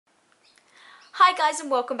Hi guys and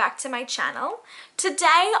welcome back to my channel.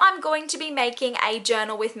 Today I'm going to be making a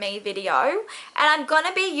journal with me video and I'm going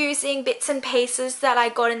to be using bits and pieces that I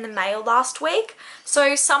got in the mail last week.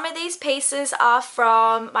 So some of these pieces are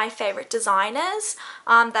from my favorite designers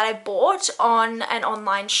that I bought on an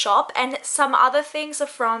online shop, and some other things are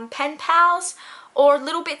from pen pals or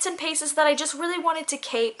little bits and pieces that I just really wanted to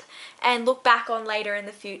keep and look back on later in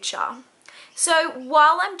the future. So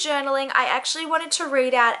while I'm journaling, I actually wanted to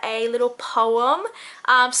read out a little poem,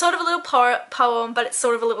 sort of a little poem, but it's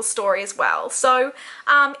sort of a little story as well. So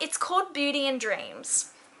it's called Beauty and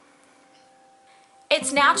Dreams.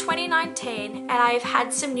 It's now 2019 and I have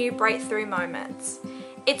had some new breakthrough moments.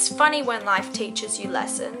 It's funny when life teaches you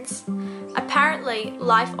lessons. Apparently,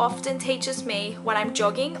 life often teaches me when I'm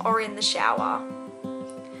jogging or in the shower.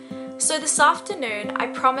 So this afternoon, I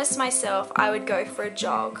promised myself I would go for a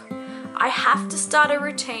jog. I have to start a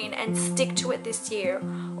routine and stick to it this year,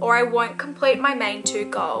 or I won't complete my main two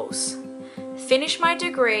goals: finish my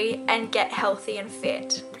degree and get healthy and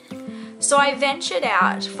fit. So I ventured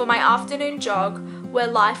out for my afternoon jog where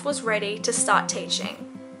life was ready to start teaching.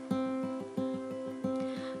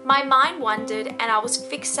 My mind wandered and I was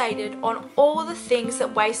fixated on all the things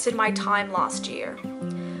that wasted my time last year.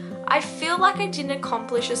 I feel like I didn't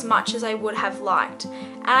accomplish as much as I would have liked,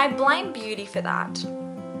 and I blame beauty for that.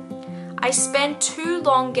 I spent too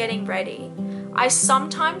long getting ready. I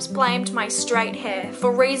sometimes blamed my straight hair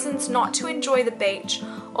for reasons not to enjoy the beach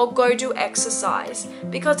or go do exercise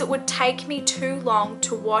because it would take me too long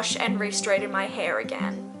to wash and re-straighten my hair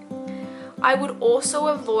again. I would also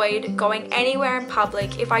avoid going anywhere in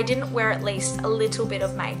public if I didn't wear at least a little bit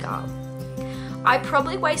of makeup. I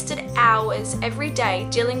probably wasted hours every day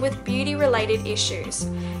dealing with beauty-related issues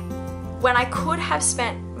when I could have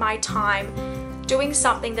spent my time doing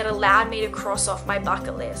something that allowed me to cross off my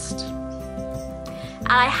bucket list.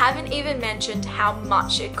 And I haven't even mentioned how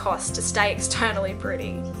much it costs to stay externally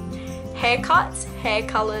pretty. Haircuts, hair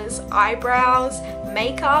colors, eyebrows,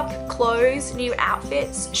 makeup, clothes, new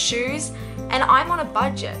outfits, shoes, and I'm on a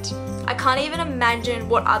budget. I can't even imagine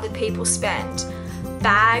what other people spend.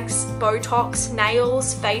 Bags, Botox,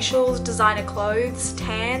 nails, facials, designer clothes,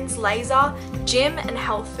 tans, laser, gym, and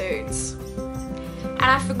health foods. And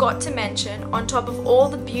I forgot to mention, on top of all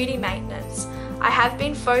the beauty maintenance, I have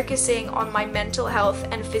been focusing on my mental health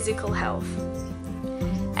and physical health.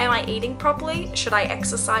 Am I eating properly? Should I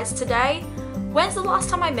exercise today? When's the last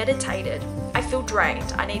time I meditated? I feel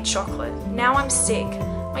drained. I need chocolate. Now I'm sick.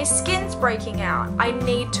 My skin's breaking out. I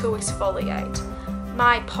need to exfoliate.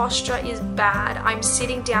 My posture is bad. I'm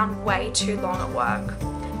sitting down way too long at work.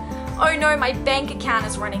 Oh no, my bank account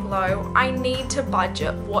is running low. I need to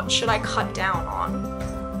budget. What should I cut down on?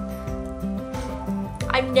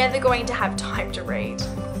 I'm never going to have time to read.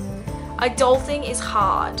 Adulting is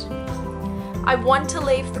hard. I want to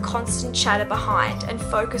leave the constant chatter behind and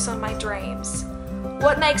focus on my dreams.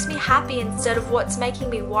 What makes me happy instead of what's making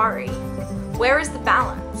me worry? Where is the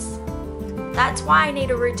balance? That's why I need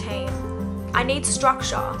a routine. I need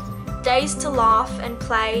structure. Days to laugh and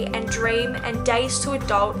play and dream, and days to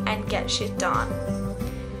adult and get shit done.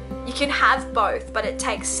 You can have both, but it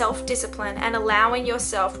takes self-discipline and allowing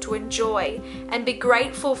yourself to enjoy and be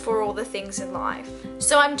grateful for all the things in life.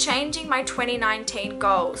 So I'm changing my 2019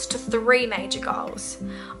 goals to 3 major goals.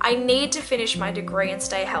 I need to finish my degree and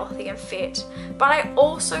stay healthy and fit, but I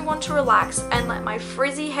also want to relax and let my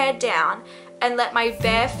frizzy hair down and let my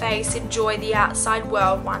bare face enjoy the outside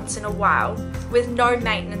world once in a while with no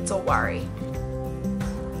maintenance or worry.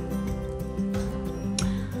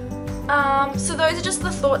 So those are just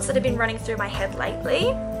the thoughts that have been running through my head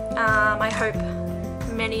lately. I hope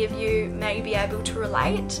many of you may be able to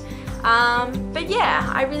relate. But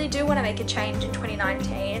yeah, I really do want to make a change in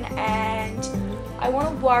 2019 and I want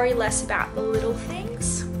to worry less about the little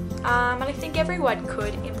things. And I think everyone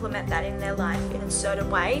could implement that in their life in a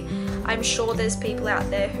certain way. I'm sure there's people out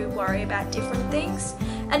there who worry about different things,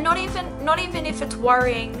 and not even if it's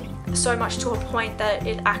worrying so much to a point that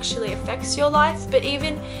it actually affects your life, but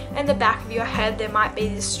even in the back of your head there might be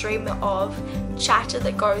this stream of chatter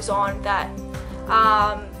that goes on that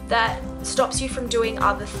stops you from doing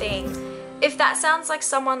other things. If that sounds like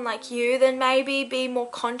someone like you, then maybe be more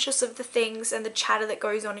conscious of the things and the chatter that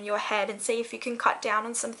goes on in your head and see if you can cut down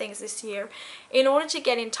on some things this year in order to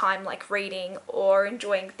get in time, like reading or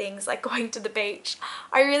enjoying things like going to the beach.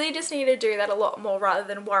 I really just need to do that a lot more rather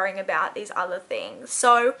than worrying about these other things.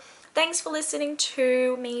 So thanks for listening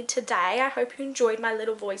to me today. I hope you enjoyed my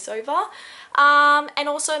little voiceover and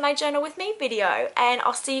also my journal with me video, and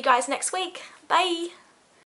I'll see you guys next week. Bye!